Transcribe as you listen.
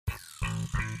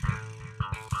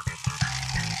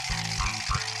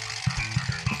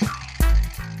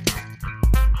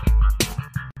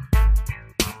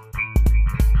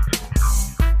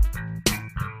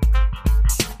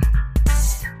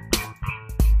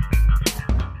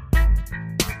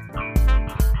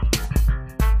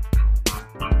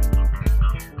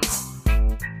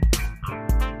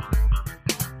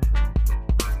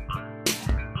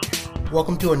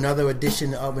Welcome to another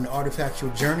edition of An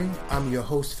Artifactual Journey. I'm your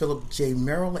host, Philip J.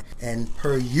 Merrill, and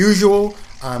per usual,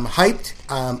 I'm hyped,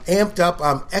 I'm amped up,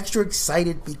 I'm extra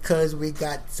excited because we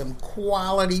got some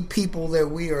quality people that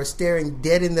we are staring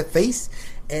dead in the face,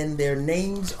 and their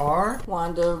names are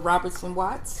Wanda Robertson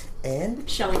Watts and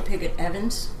Shelley Piggott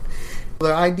Evans.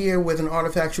 The idea with An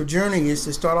Artifactual Journey is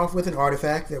to start off with an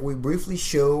artifact that we briefly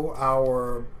show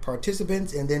our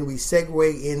participants, and then we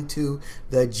segue into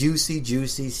the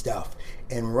juicy stuff.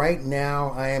 And right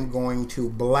now I am going to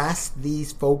blast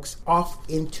these folks off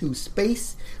into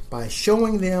space by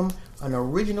showing them an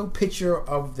original picture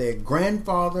of their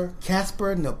grandfather,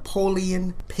 Caspar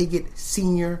Napoleon Piggott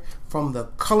Sr., from the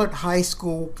Colored High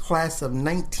School class of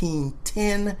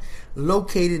 1910,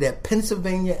 located at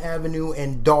Pennsylvania Avenue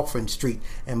and Dolphin Street.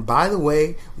 And by the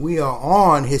way, we are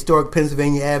on historic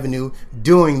Pennsylvania Avenue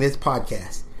doing this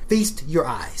podcast. Feast your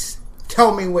eyes.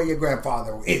 Tell me where your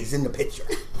grandfather is in the picture.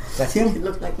 That's him? He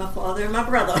looked like my father and my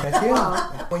brother. That's him.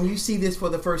 When you see this for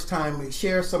the first time,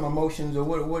 share some emotions, or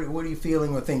what are you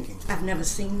feeling or thinking? I've never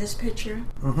seen this picture.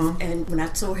 And when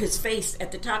I saw his face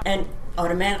at the top, and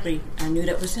automatically I knew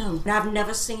that was him. And I've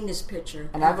never seen this picture.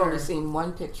 And I've only seen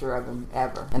one picture of him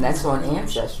ever, and that's on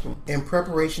Ancestry. In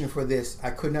preparation for this, I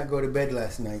could not go to bed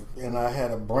last night, and I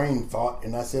had a brain thought,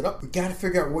 and I said, we got to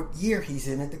figure out what year he's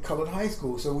in at the Colored High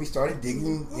School. So we started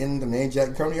digging in the Maine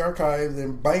Jackson County archives,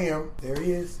 and bam, there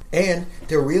he is. And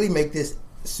to really make this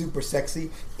super sexy,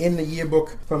 in the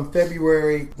yearbook from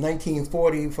February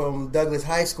 1940 from Douglas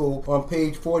High School, on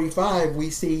page 45, we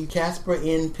see Caspar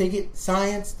N. Piggott,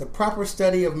 Science, the proper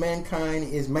study of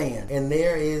mankind is man. And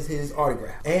there is his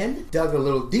autograph. And dug a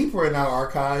little deeper in our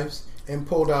archives and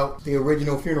pulled out the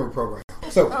original funeral program.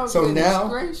 So now,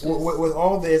 with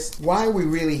all this, why are we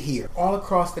really here? All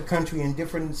across the country in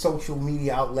different social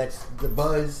media outlets, the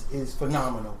buzz is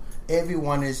phenomenal.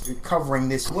 Everyone is covering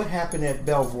this. What happened at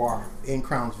Belvoir in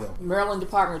Crownsville? Maryland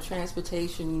Department of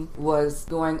Transportation was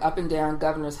going up and down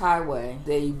Governor's Highway.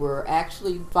 They were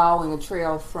actually following a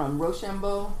trail from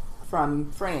Rochambeau,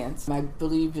 from France. I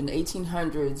believe in the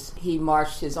 1800s, he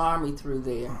marched his army through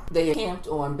there. They camped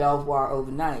on Belvoir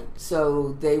overnight.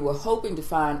 So they were hoping to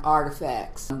find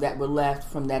artifacts that were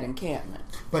left from that encampment.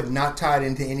 But not tied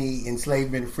into any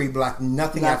enslavement, free black,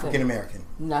 nothing. African American?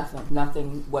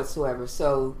 Nothing whatsoever.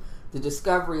 So the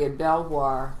discovery at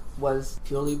Belvoir was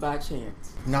purely by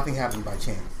chance. Nothing happened by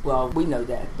chance. Well, we know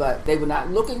that, but they were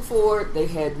not looking for it. They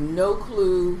had no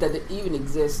clue that it even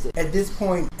existed. At this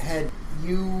point, had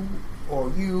you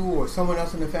or someone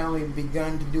else in the family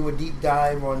begun to do a deep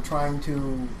dive on trying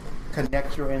to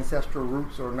connect your ancestral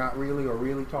roots, or not really, or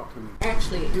really? Talk to me.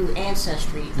 Actually, through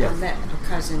Ancestry, yes. I met a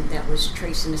cousin that was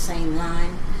tracing the same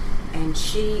line, and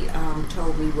she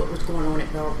told me what was going on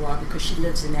at Belvoir because she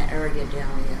lives in that area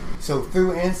down there. So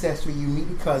through Ancestry, you meet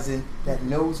a cousin that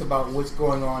knows about what's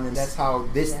going on, and that's how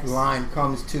this line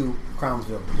comes to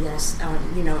Crownsville. Yes, I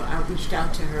reached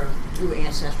out to her through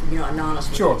Ancestry,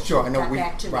 anonymously. Sure. I know.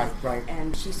 Back to me. Right.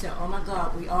 And she said, "Oh my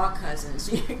God, we are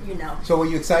cousins," So were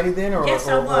you excited then, or yes,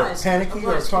 I was. Or panicky,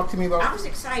 or talk to me about? I was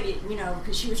excited,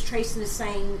 because she was tracing the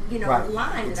same, right.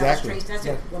 line exactly. that I was tracing. I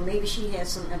said, well, maybe she has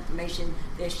some information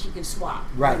that she can swap.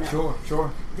 Right.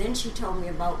 Sure. Then she told me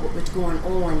about what was going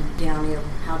on down there,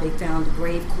 how they found the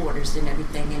grave quarters and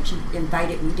everything, and she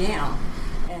invited me down.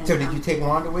 And, so did you take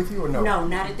Wanda with you, or no? No,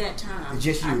 not at that time.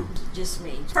 Just you? Just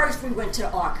me. First we went to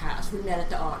the archives. We met at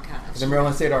the archives. The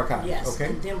Maryland State Archives? Yes.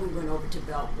 Okay. And then we went over to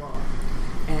Belvoir.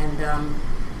 And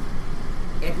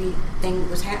everything that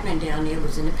was happening down there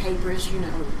was in the papers,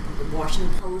 the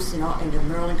Washington Post and the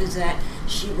Maryland Gazette.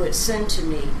 She would send to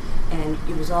me, and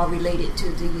it was all related to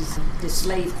the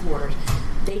slave quarters.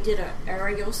 They did an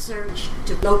aerial search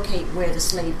to locate where the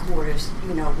slave quarters,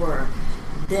 were.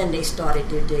 Then they started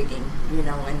their digging, and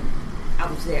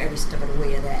I was there every step of the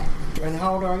way of that. And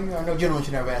how old are you? I know gentlemen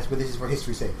should never ask, but this is for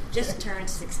history's sake. Just turned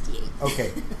 68.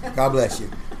 Okay. God bless you.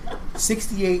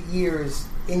 68 years.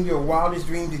 In your wildest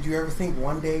dream, did you ever think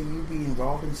one day you'd be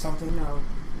involved in something? No,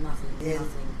 nothing.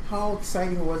 How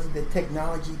exciting was it that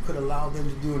technology could allow them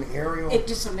to do an aerial? It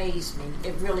just amazed me.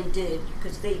 It really did,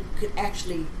 because they could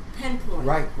actually pinpoint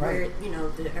where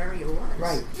the area was.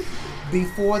 Right.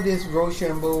 Before this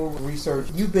Rochambeau research,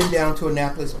 you've been down to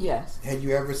Annapolis. Yes. Had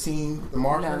you ever seen the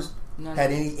markers? No.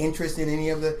 Had any interest in any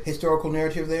of the historical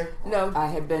narrative there? No. I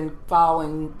had been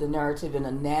following the narrative in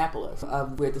Annapolis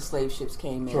of where the slave ships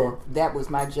came in. Sure. That was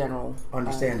my general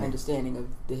understanding of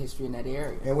the history in that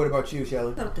area. And what about you,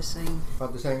 Shelley? About the same.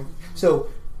 About the same? So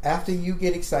after you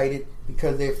get excited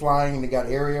because they're flying and they got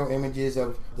aerial images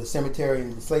of the cemetery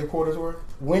and the slave quarters were,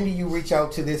 when do you reach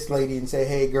out to this lady and say,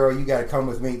 hey girl, you got to come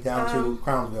with me down to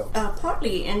Crownsville?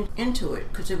 Partly into it,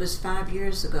 because it was 5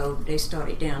 years ago they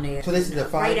started down there. So this is a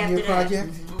 5-year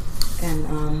project? Mm-hmm.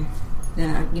 And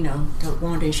then I, told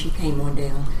Wanda, and she came on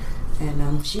down.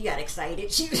 And she got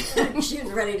excited. She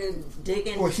was ready to dig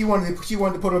in. Well, she wanted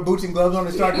to put her boots and gloves on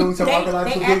and start doing some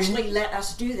archaeological digging. They actually let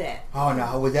us do that. Oh,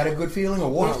 no. Was that a good feeling or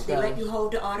what? Yes, they let you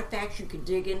hold the artifacts. You could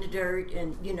dig in the dirt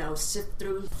and, sift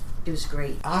through. It was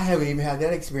great. I haven't even had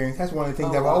that experience. That's one of the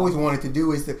things I've always wanted to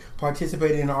do is to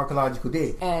participate in an archaeological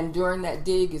dig. And during that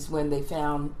dig is when they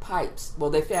found pipes. Well,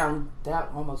 they found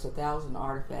almost 1,000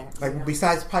 artifacts. Like,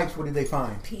 besides pipes, what did they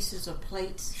find? Pieces of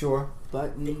plates. Sure.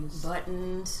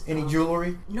 Buttons. Any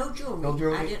jewelry? No jewelry. No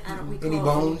jewelry? I don't recall any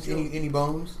bones? Any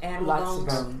bones? Animal lots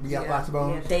bones. of bones. Yeah, lots of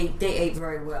bones. Yeah. They ate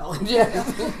very well.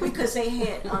 Yeah. Because they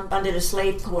had, under the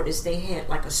slave quarters, they had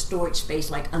like a storage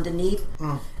space like underneath.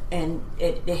 And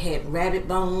they had rabbit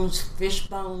bones, fish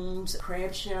bones,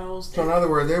 crab shells. So in other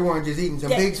words, they weren't just eating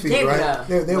some pig's feet, right?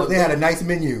 Yeah. They had a nice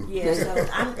menu. Yeah, so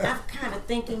I'm kind of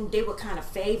thinking they were kind of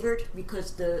favored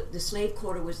because the slave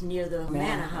quarter was near the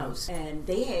manor house. And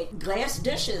they had glass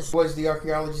dishes. Was the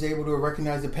archaeologist able to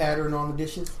recognize the pattern on the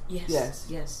dishes? Yes.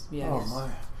 Oh, my.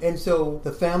 And so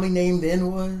the family name then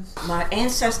was? My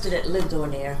ancestor that lived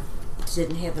on there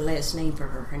didn't have a last name for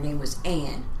her. Her name was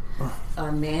Anne.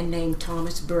 A man named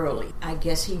Thomas Burley. I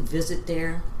guess he visited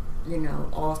there,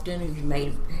 often. He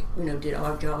made, did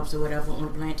odd jobs or whatever on the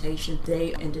plantation.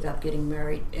 They ended up getting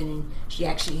married, and she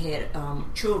actually had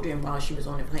children while she was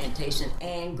on the plantation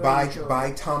and grandchildren.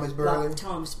 By Thomas Burley? By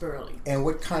Thomas Burley. And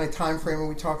what kind of time frame are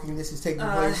we talking this is taking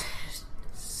place?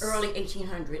 Early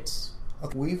 1800s.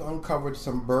 Okay, we've uncovered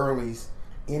some Burleys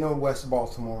in West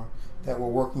Baltimore that were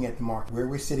working at the market, where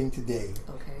we're sitting today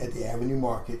at the Avenue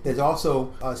Market. There's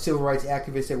also a civil rights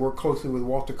activist that worked closely with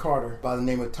Walter Carter by the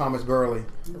name of Thomas Burley,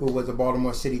 who was a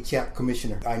Baltimore City Chap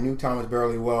Commissioner. I knew Thomas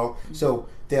Burley well, so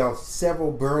there are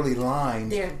several Burley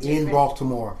lines in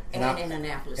Baltimore. And in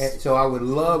Annapolis. So I would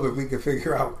love if we could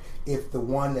figure out if the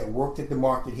one that worked at the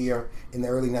market here in the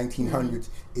early 1900s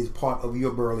is part of your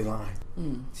Burley line.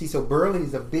 See, so Burley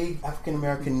is a big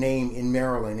African-American name in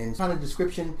Maryland. And what kind of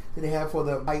description do they have for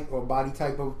the height or body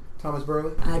type of Thomas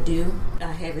Burley? I do.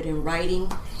 I have it in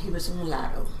writing. He was a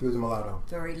mulatto. He was a mulatto.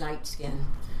 Very light skin.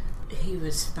 He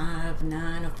was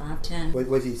 5'9" or 5'10".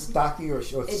 Was he stocky or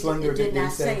slender? It did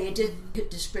not say. It did good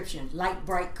description. Light,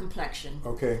 bright complexion.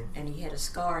 Okay. And he had a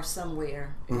scar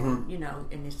somewhere,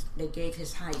 and they gave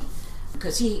his height.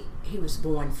 Because he was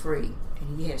born free,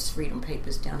 and he has freedom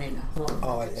papers down in the hall.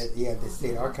 Oh, at the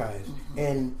State Archives.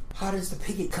 And how does the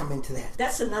picket come into that?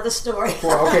 That's another story.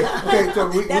 Okay. So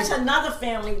That's another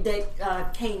family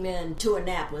that came in to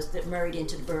Annapolis that married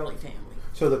into the Burley family.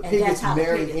 So the Piggotts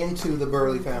married into the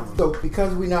Burley family. So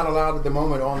because we're not allowed at the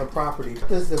moment on the property, what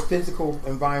does the physical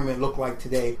environment look like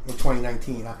today in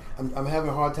 2019? I'm having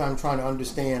a hard time trying to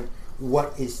understand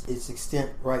what is its extent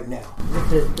right now.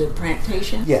 With the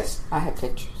plantation? Yes. I have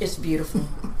pictures. It's beautiful.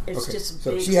 It's just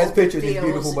so big. She has pictures. Fields, it's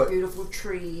beautiful, but beautiful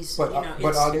trees. But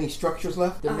are there any structures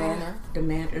left? The manor. The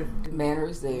manor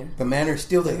is there. The manor is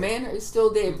still there. The manor is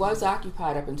still there. It was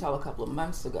occupied up until a couple of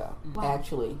months ago,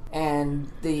 actually. And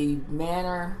the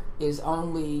manor is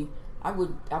only, I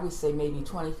would say, maybe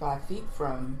 25 feet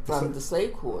from the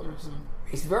slave quarters.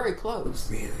 It's very close.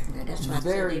 Really? Yeah, that's why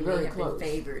very, they very have close. been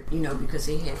favored, because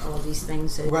they had all these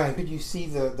things. Right. Could you see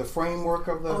the framework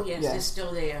of the... Oh, yes, it's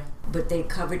still there. But they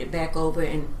covered it back over,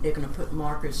 and they're going to put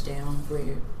markers down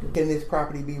where... Can this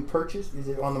property be purchased? Is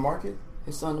it on the market?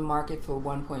 It's on the market for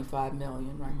 $1.5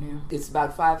 million right now. It's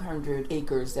about 500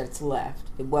 acres that's left.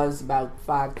 It was about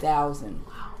 5,000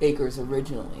 acres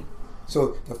originally.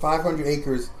 So the 500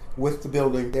 acres with the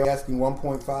building, they're asking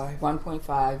 1.5?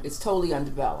 1.5. It's totally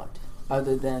undeveloped,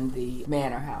 other than the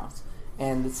manor house.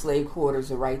 And the slave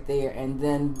quarters are right there. And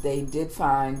then they did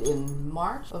find, in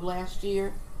March of last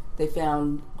year, they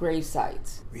found grave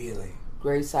sites. Really?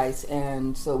 Grave sites.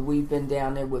 And so we've been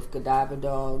down there with cadaver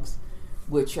dogs,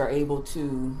 which are able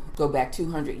to go back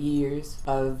 200 years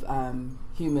of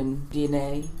human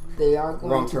DNA. They are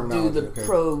going to do the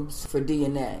probes for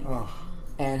DNA. Oh.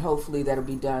 And hopefully that'll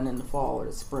be done in the fall or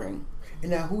the spring. And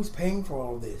now who's paying for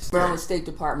all this? Maryland State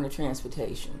Department of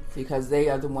Transportation, because they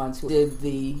are the ones who did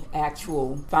the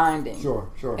actual finding.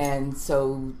 Sure. And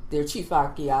so their chief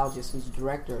archaeologist, who's the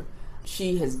director,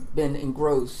 she has been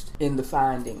engrossed in the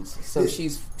findings. So she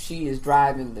is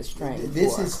driving this train.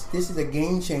 This is a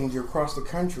game changer across the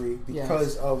country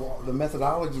because of the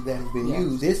methodology that has been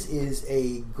used. This is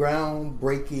a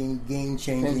groundbreaking, game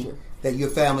changing that your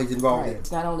family's involved in.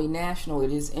 It's not only national,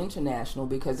 it is international,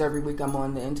 because every week I'm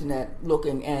on the internet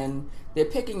looking, and they're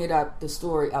picking it up, the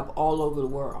story up all over the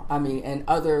world. I mean, and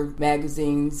other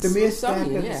magazines. The mere fact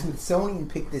that the Smithsonian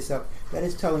picked this up, that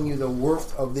is telling you the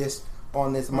worth of this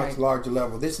on this much larger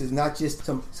level. This is not just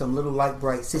some little light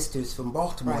bright sisters from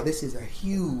Baltimore. Right. This is a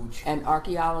huge... And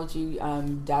Archaeology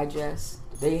Digest,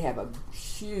 they have a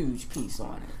huge piece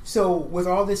on it. So, with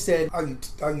all this said, are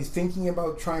you thinking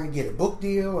about trying to get a book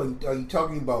deal? Are you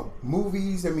talking about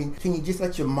movies? I mean, can you just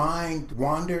let your mind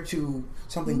wander to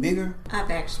something bigger? I've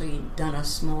actually done a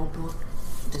small book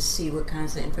to see what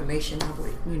kinds of information I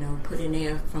would, put in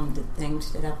there from the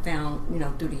things that I found,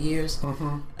 through the years.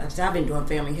 Mm-hmm. So I've been doing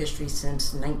family history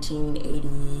since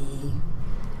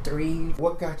 1983.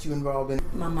 What got you involved in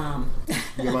it? My mom.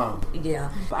 Your mom? Yeah.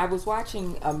 I was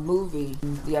watching a movie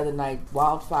the other night,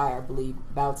 Wildfire, I believe,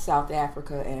 about South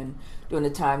Africa and during the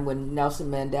time when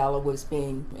Nelson Mandela was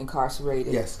being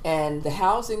incarcerated. Yes. And the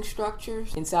housing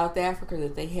structures in South Africa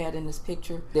that they had in this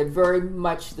picture, they're very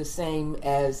much the same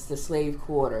as the slave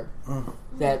quarter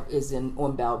that is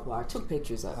on Balboa. I took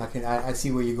pictures of it. I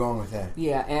see where you're going with that.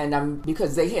 Yeah, and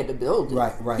because they had to build it.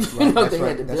 Right. They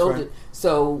had to build it.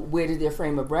 So where did their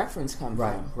frame of reference come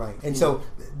from? Right. And so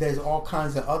there's all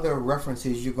kinds of other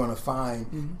references you're going to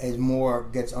find as more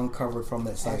gets uncovered from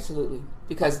that site. Absolutely.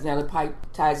 Because now the pipe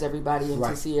ties everybody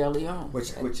into Sierra Leone,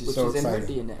 which is so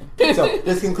exciting. in her DNA. So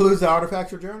this concludes the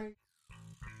Artifactual Journey.